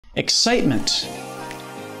excitement,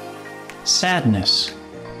 sadness,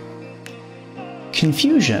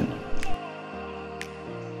 confusion,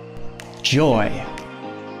 joy.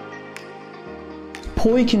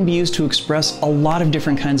 Poi can be used to express a lot of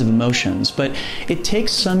different kinds of emotions, but it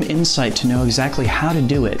takes some insight to know exactly how to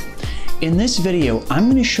do it. In this video, I'm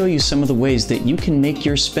going to show you some of the ways that you can make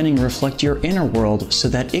your spinning reflect your inner world so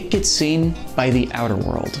that it gets seen by the outer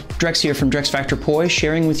world. Drex here from Drex Factor Poi,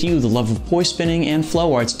 sharing with you the love of poi spinning and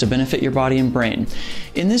flow arts to benefit your body and brain.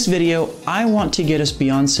 In this video, I want to get us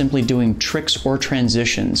beyond simply doing tricks or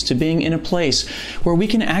transitions to being in a place where we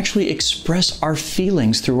can actually express our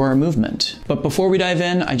feelings through our movement. But before we dive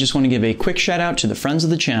in, I just want to give a quick shout out to the friends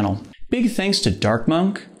of the channel. Big thanks to Dark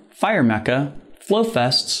Monk, Fire Mecha, Flow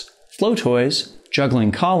Fests, Flow Toys,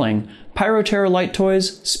 Juggling Calling, Pyroterra Light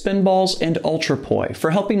Toys, Spinballs, and Ultra Poi for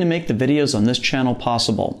helping to make the videos on this channel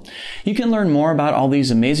possible. You can learn more about all these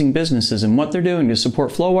amazing businesses and what they're doing to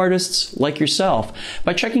support flow artists like yourself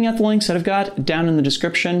by checking out the links that I've got down in the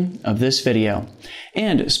description of this video.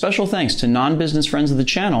 And special thanks to non-business friends of the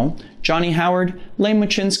channel, Johnny Howard, Lane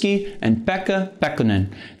Machinsky, and Becca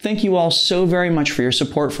Bekkonen. Thank you all so very much for your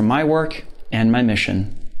support for my work and my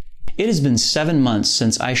mission. It has been 7 months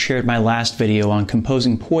since I shared my last video on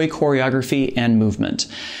composing poi choreography and movement.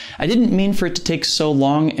 I didn't mean for it to take so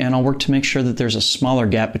long, and I'll work to make sure that there's a smaller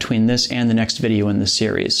gap between this and the next video in this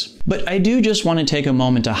series. But I do just want to take a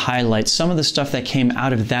moment to highlight some of the stuff that came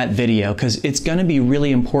out of that video, because it's going to be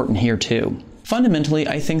really important here too. Fundamentally,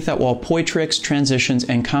 I think that while poi tricks, transitions,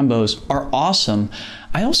 and combos are awesome,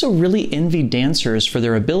 I also really envy dancers for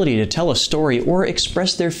their ability to tell a story or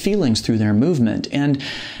express their feelings through their movement, and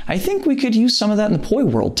I think we could use some of that in the poi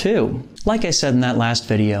world too. Like I said in that last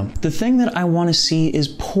video, the thing that I want to see is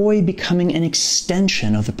poi becoming an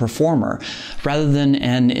extension of the performer, rather than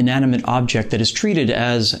an inanimate object that is treated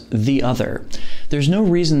as the other. There's no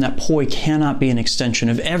reason that poi cannot be an extension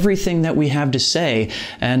of everything that we have to say,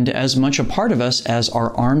 and as much a part of us as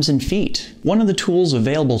our arms and feet. One of the tools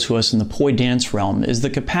available to us in the poi dance realm is the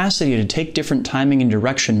capacity to take different timing and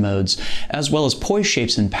direction modes, as well as poi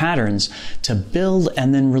shapes and patterns, to build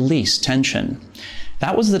and then release tension.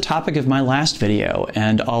 That was the topic of my last video,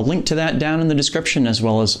 and I'll link to that down in the description as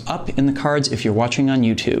well as up in the cards if you're watching on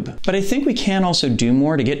YouTube. But I think we can also do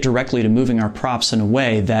more to get directly to moving our props in a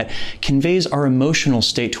way that conveys our emotional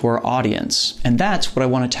state to our audience. And that's what I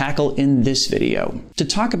want to tackle in this video. To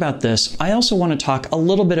talk about this, I also want to talk a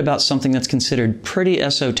little bit about something that's considered pretty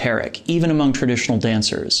esoteric, even among traditional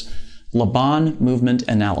dancers: Laban movement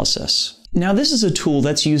analysis. Now, this is a tool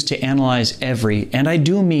that's used to analyze every, and I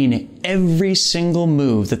do mean every single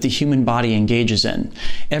move that the human body engages in.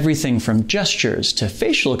 Everything from gestures to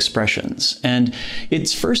facial expressions. And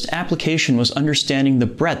its first application was understanding the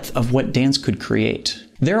breadth of what dance could create.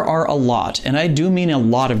 There are a lot, and I do mean a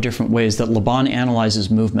lot of different ways that Laban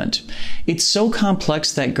analyzes movement. It's so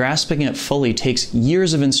complex that grasping it fully takes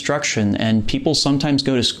years of instruction, and people sometimes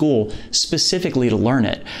go to school specifically to learn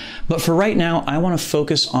it. But for right now, I want to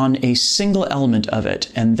focus on a single element of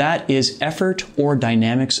it, and that is effort or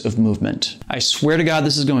dynamics of movement. I swear to God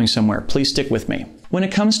this is going somewhere. Please stick with me. When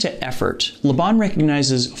it comes to effort, Laban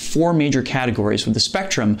recognizes 4 major categories, with the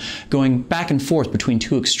spectrum going back and forth between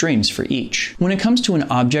 2 extremes for each. When it comes to an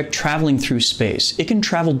object traveling through space, it can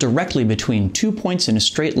travel directly between 2 points in a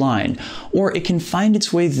straight line, or it can find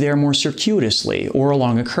its way there more circuitously or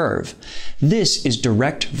along a curve. This is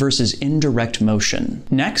direct versus indirect motion.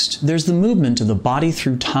 Next, there's the movement of the body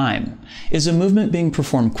through time. Is a movement being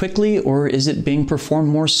performed quickly, or is it being performed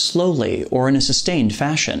more slowly or in a sustained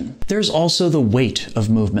fashion? There's also the weight of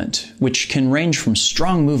movement, which can range from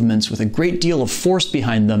strong movements with a great deal of force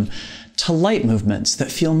behind them to light movements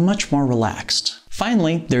that feel much more relaxed.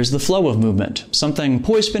 Finally, there's the flow of movement, something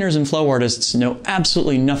poi spinners and flow artists know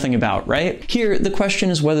absolutely nothing about, right? Here, the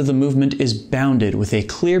question is whether the movement is bounded with a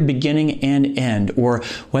clear beginning and end, or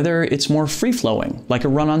whether it's more free-flowing, like a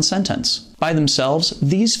run-on sentence. By themselves,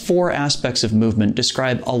 these 4 aspects of movement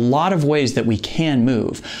describe a lot of ways that we can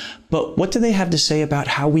move. But what do they have to say about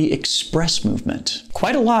how we express movement?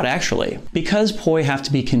 Quite a lot, actually. Because poi have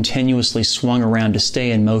to be continuously swung around to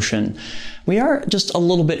stay in motion, we are just a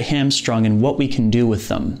little bit hamstrung in what we can do with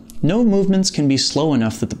them. No movements can be slow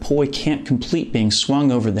enough that the poi can't complete being swung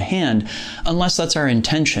over the hand unless that's our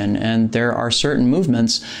intention, and there are certain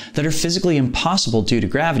movements that are physically impossible due to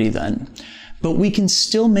gravity then. But we can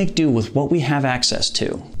still make do with what we have access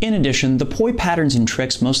to. In addition, the poi patterns and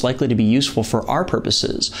tricks most likely to be useful for our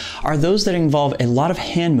purposes are those that involve a lot of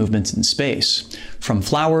hand movements in space. From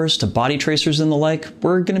flowers to body tracers and the like,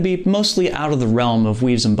 we're going to be mostly out of the realm of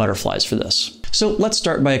weaves and butterflies for this. So let's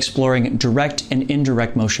start by exploring direct and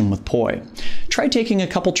indirect motion with poi. Try taking a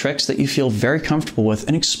couple tricks that you feel very comfortable with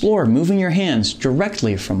and explore moving your hands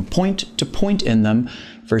directly from point to point in them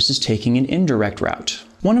versus taking an indirect route.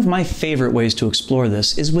 One of my favorite ways to explore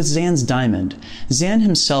this is with Zan's diamond. Zan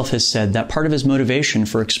himself has said that part of his motivation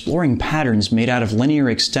for exploring patterns made out of linear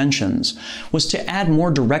extensions was to add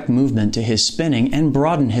more direct movement to his spinning and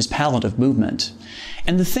broaden his palette of movement.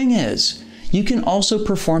 And the thing is, you can also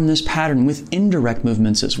perform this pattern with indirect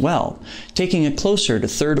movements as well, taking it closer to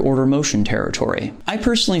third-order motion territory. I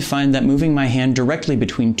personally find that moving my hand directly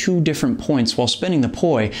between two different points while spinning the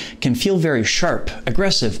poi can feel very sharp,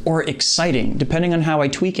 aggressive, or exciting, depending on how I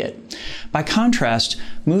tweak it. By contrast,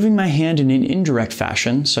 moving my hand in an indirect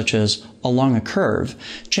fashion, such as along a curve,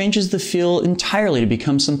 changes the feel entirely to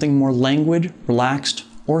become something more languid, relaxed,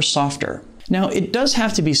 or softer. Now, it does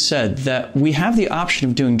have to be said that we have the option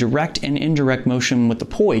of doing direct and indirect motion with the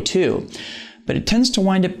poi too, but it tends to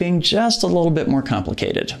wind up being just a little bit more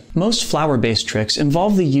complicated. Most flower-based tricks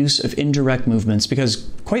involve the use of indirect movements because,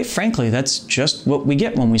 quite frankly, that's just what we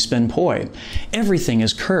get when we spin poi. Everything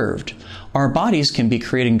is curved. Our bodies can be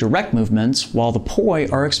creating direct movements while the poi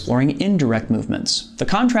are exploring indirect movements. The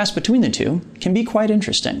contrast between the two can be quite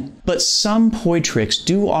interesting. But some poi tricks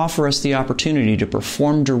do offer us the opportunity to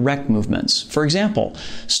perform direct movements. For example,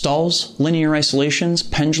 stalls, linear isolations,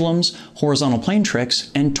 pendulums, horizontal plane tricks,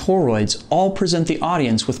 and toroids all present the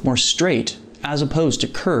audience with more straight as opposed to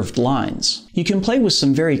curved lines. You can play with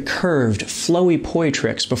some very curved, flowy poi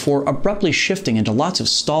tricks before abruptly shifting into lots of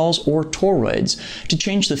stalls or toroids to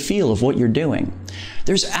change the feel of what you're doing.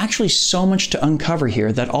 There's actually so much to uncover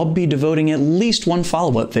here that I'll be devoting at least one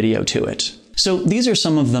follow-up video to it. So these are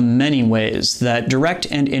some of the many ways that direct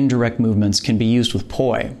and indirect movements can be used with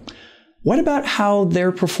poi. What about how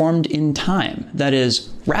they're performed in time? That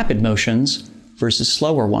is, rapid motions versus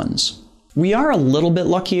slower ones. We are a little bit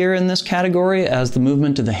luckier in this category as the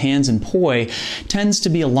movement of the hands in poi tends to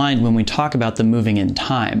be aligned when we talk about them moving in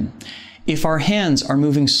time. If our hands are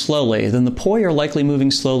moving slowly, then the poi are likely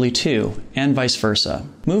moving slowly too, and vice versa.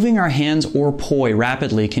 Moving our hands or poi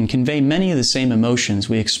rapidly can convey many of the same emotions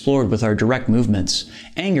we explored with our direct movements,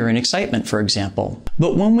 anger and excitement, for example.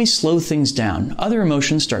 But when we slow things down, other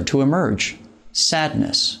emotions start to emerge: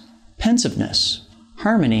 sadness, pensiveness,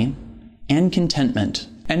 harmony, and contentment.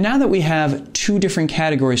 And now that we have two different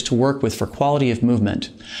categories to work with for quality of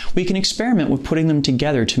movement, we can experiment with putting them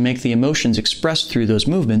together to make the emotions expressed through those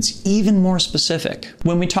movements even more specific.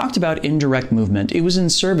 When we talked about indirect movement, it was in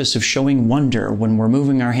service of showing wonder when we're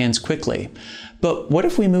moving our hands quickly. But what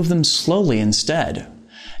if we move them slowly instead?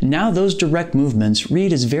 Now those direct movements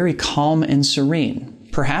read as very calm and serene,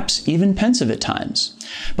 perhaps even pensive at times.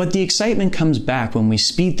 But the excitement comes back when we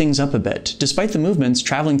speed things up a bit, despite the movements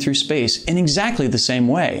traveling through space in exactly the same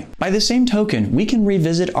way. By the same token, we can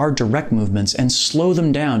revisit our direct movements and slow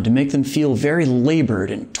them down to make them feel very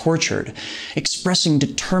labored and tortured, expressing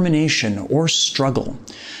determination or struggle.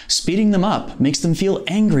 Speeding them up makes them feel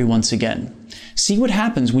angry once again. See what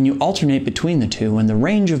happens when you alternate between the two and the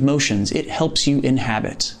range of motions it helps you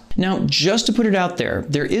inhabit. Now, just to put it out there,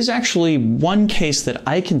 there is actually one case that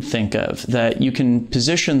I can think of that you can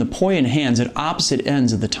position the poi and hands at opposite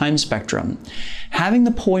ends of the time spectrum, having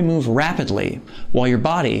the poi move rapidly while your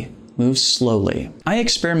body moves slowly. I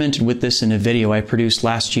experimented with this in a video I produced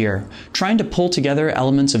last year, trying to pull together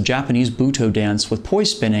elements of Japanese Buto dance with poi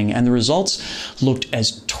spinning, and the results looked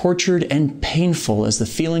as tortured and painful as the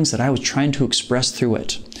feelings that I was trying to express through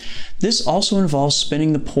it. This also involves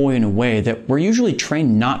spinning the poi in a way that we're usually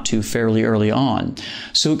trained not to fairly early on,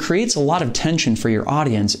 so it creates a lot of tension for your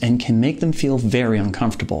audience and can make them feel very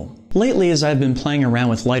uncomfortable. Lately, as I've been playing around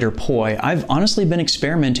with lighter poi, I've honestly been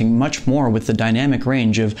experimenting much more with the dynamic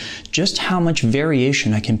range of just how much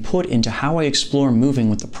variation I can put into how I explore moving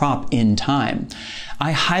with the prop in time.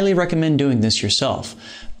 I highly recommend doing this yourself.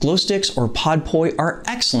 Glow sticks or pod poi are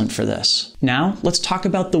excellent for this. Now, let's talk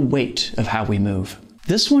about the weight of how we move.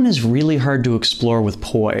 This one is really hard to explore with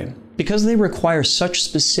poi. Because they require such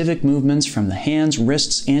specific movements from the hands,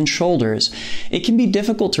 wrists, and shoulders, it can be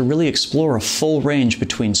difficult to really explore a full range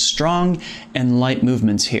between strong and light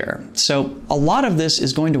movements here. So a lot of this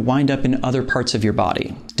is going to wind up in other parts of your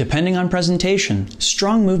body. Depending on presentation,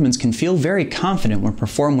 strong movements can feel very confident when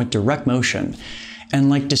performed with direct motion, and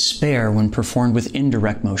like despair when performed with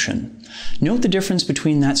indirect motion. Note the difference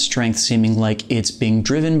between that strength seeming like it's being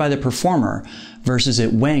driven by the performer versus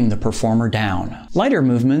it weighing the performer down. Lighter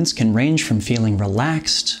movements can range from feeling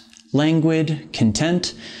relaxed, languid,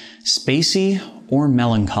 content, spacey, or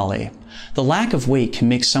melancholy. The lack of weight can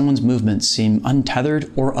make someone's movements seem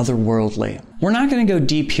untethered or otherworldly. We're not going to go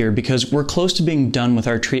deep here because we're close to being done with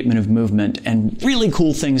our treatment of movement, and really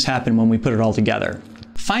cool things happen when we put it all together.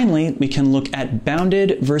 Finally, we can look at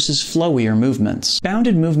bounded versus flowier movements.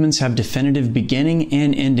 Bounded movements have definitive beginning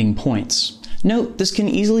and ending points. Note, this can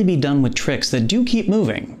easily be done with tricks that do keep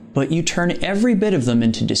moving, but you turn every bit of them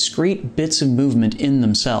into discrete bits of movement in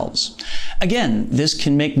themselves. Again, this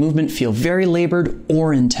can make movement feel very labored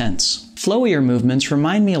or intense. Flowier movements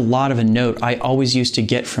remind me a lot of a note I always used to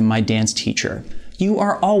get from my dance teacher. You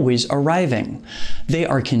are always arriving. They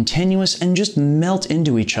are continuous and just melt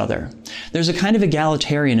into each other. There's a kind of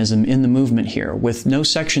egalitarianism in the movement here, with no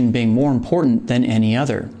section being more important than any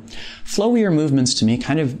other. Flowier movements to me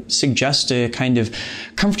kind of suggest a kind of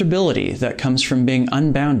comfortability that comes from being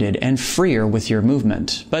unbounded and freer with your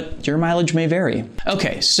movement, but your mileage may vary.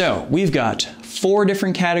 Okay, so we've got 4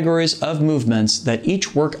 different categories of movements that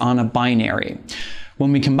each work on a binary.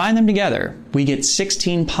 When we combine them together, we get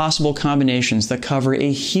 16 possible combinations that cover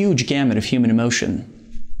a huge gamut of human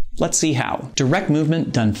emotion. Let's see how. Direct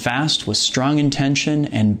movement done fast with strong intention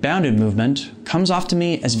and bounded movement comes off to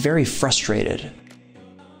me as very frustrated.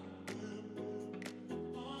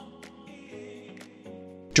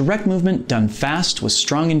 Direct movement done fast with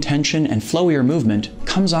strong intention and flowier movement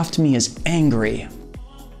comes off to me as angry.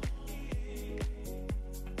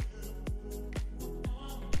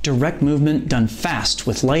 Direct movement done fast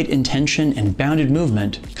with light intention and bounded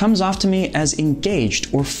movement comes off to me as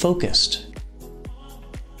engaged or focused.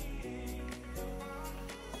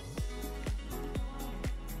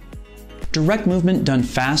 Direct movement done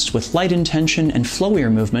fast with light intention and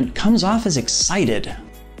flowier movement comes off as excited.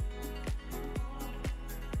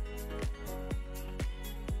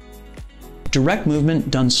 Direct movement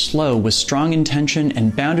done slow with strong intention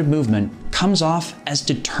and bounded movement comes off as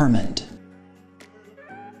determined.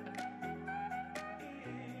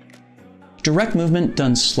 Direct movement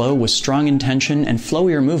done slow with strong intention and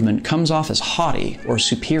flowier movement comes off as haughty or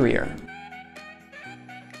superior.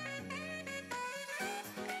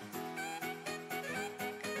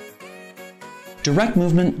 Direct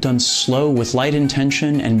movement done slow with light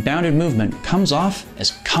intention and bounded movement comes off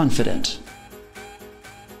as confident.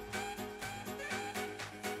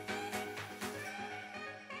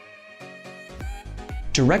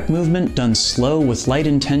 Direct movement done slow with light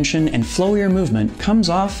intention and flowier movement comes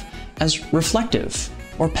off as reflective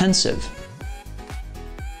or pensive.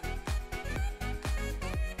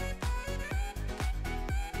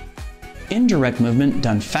 Indirect movement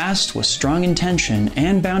done fast with strong intention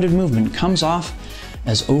and bounded movement comes off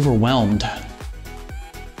as overwhelmed.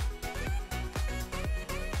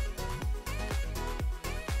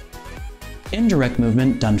 Indirect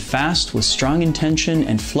movement done fast with strong intention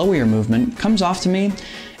and flowier movement comes off to me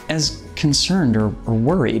as concerned or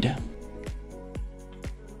worried.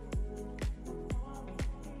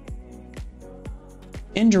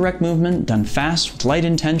 Indirect movement done fast with light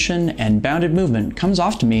intention and bounded movement comes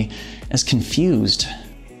off to me as confused.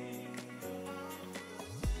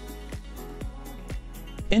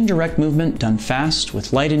 Indirect movement done fast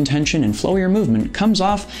with light intention and flowier movement comes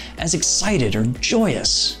off as excited or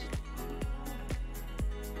joyous.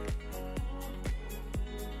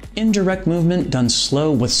 Indirect movement done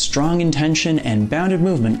slow with strong intention and bounded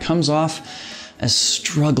movement comes off as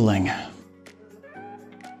struggling.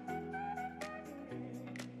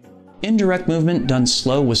 Indirect movement done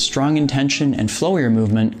slow with strong intention and flowier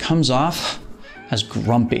movement comes off as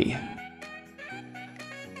grumpy.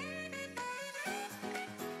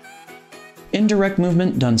 Indirect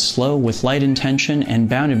movement done slow with light intention and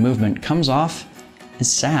bounded movement comes off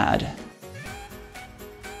as sad.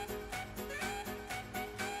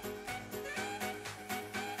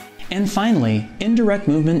 And finally, indirect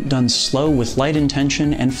movement done slow with light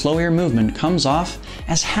intention and flowier movement comes off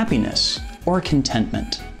as happiness or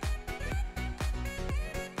contentment.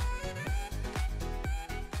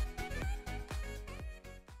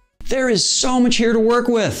 There is so much here to work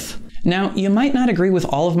with! Now, you might not agree with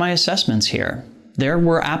all of my assessments here. There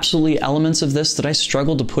were absolutely elements of this that I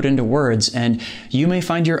struggled to put into words, and you may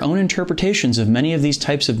find your own interpretations of many of these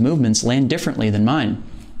types of movements land differently than mine.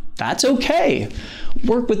 That's okay!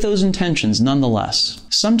 Work with those intentions nonetheless.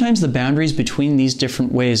 Sometimes the boundaries between these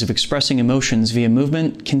different ways of expressing emotions via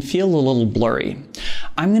movement can feel a little blurry.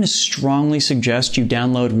 I'm going to strongly suggest you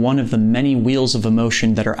download one of the many wheels of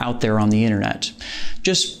emotion that are out there on the internet.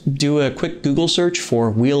 Just do a quick Google search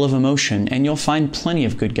for Wheel of Emotion and you'll find plenty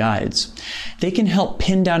of good guides. They can help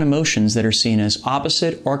pin down emotions that are seen as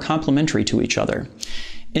opposite or complementary to each other.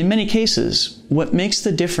 In many cases, what makes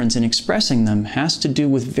the difference in expressing them has to do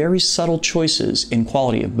with very subtle choices in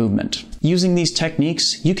quality of movement. Using these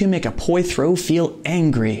techniques, you can make a poi throw feel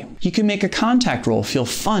angry. You can make a contact roll feel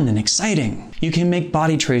fun and exciting. You can make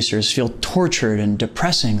body tracers feel tortured and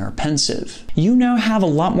depressing or pensive. You now have a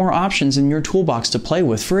lot more options in your toolbox to play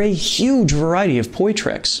with for a huge variety of poi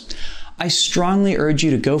tricks. I strongly urge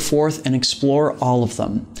you to go forth and explore all of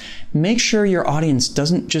them. Make sure your audience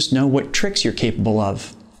doesn't just know what tricks you're capable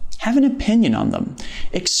of. Have an opinion on them.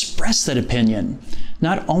 Express that opinion.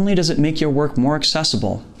 Not only does it make your work more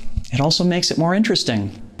accessible, it also makes it more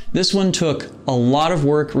interesting. This one took a lot of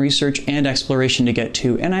work, research, and exploration to get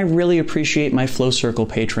to, and I really appreciate my Flow Circle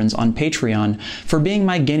patrons on Patreon for being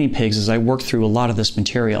my guinea pigs as I work through a lot of this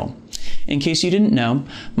material. In case you didn't know,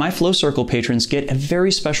 my Flow Circle patrons get a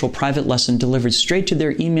very special private lesson delivered straight to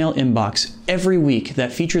their email inbox every week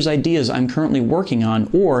that features ideas I'm currently working on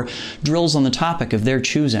or drills on the topic of their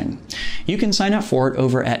choosing. You can sign up for it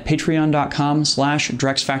over at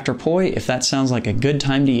patreon.com/DrexFactorPoi if that sounds like a good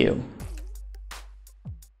time to you.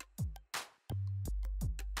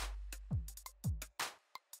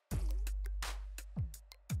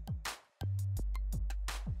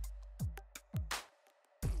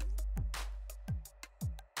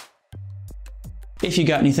 If you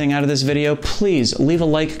got anything out of this video, please leave a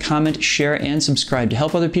like, comment, share, and subscribe to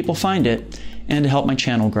help other people find it and to help my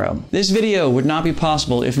channel grow. This video would not be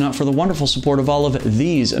possible if not for the wonderful support of all of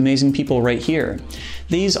these amazing people right here.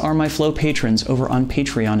 These are my Flow patrons over on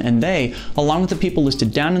Patreon, and they, along with the people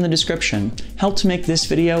listed down in the description, help to make this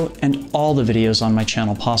video and all the videos on my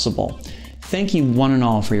channel possible. Thank you one and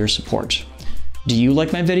all for your support. Do you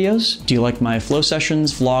like my videos? Do you like my flow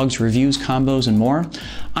sessions, vlogs, reviews, combos, and more?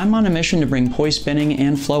 I'm on a mission to bring poi spinning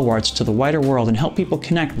and flow arts to the wider world and help people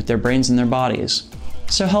connect with their brains and their bodies.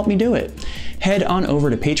 So help me do it. Head on over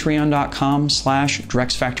to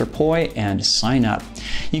patreon.com/DrexFactorPoi and sign up.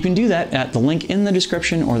 You can do that at the link in the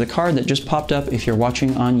description or the card that just popped up if you're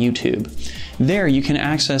watching on YouTube. There you can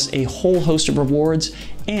access a whole host of rewards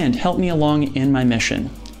and help me along in my mission.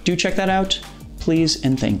 Do check that out. Please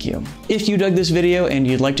and thank you. If you dug this video and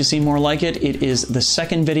you'd like to see more like it, it is the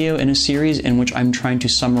second video in a series in which I'm trying to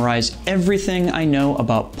summarize everything I know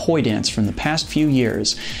about poi dance from the past few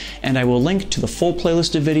years. And I will link to the full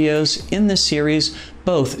playlist of videos in this series,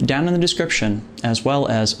 both down in the description, as well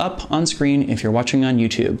as up on screen if you're watching on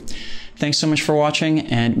YouTube. Thanks so much for watching,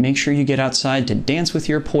 and make sure you get outside to dance with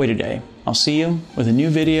your poi today. I'll see you with a new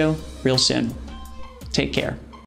video real soon. Take care.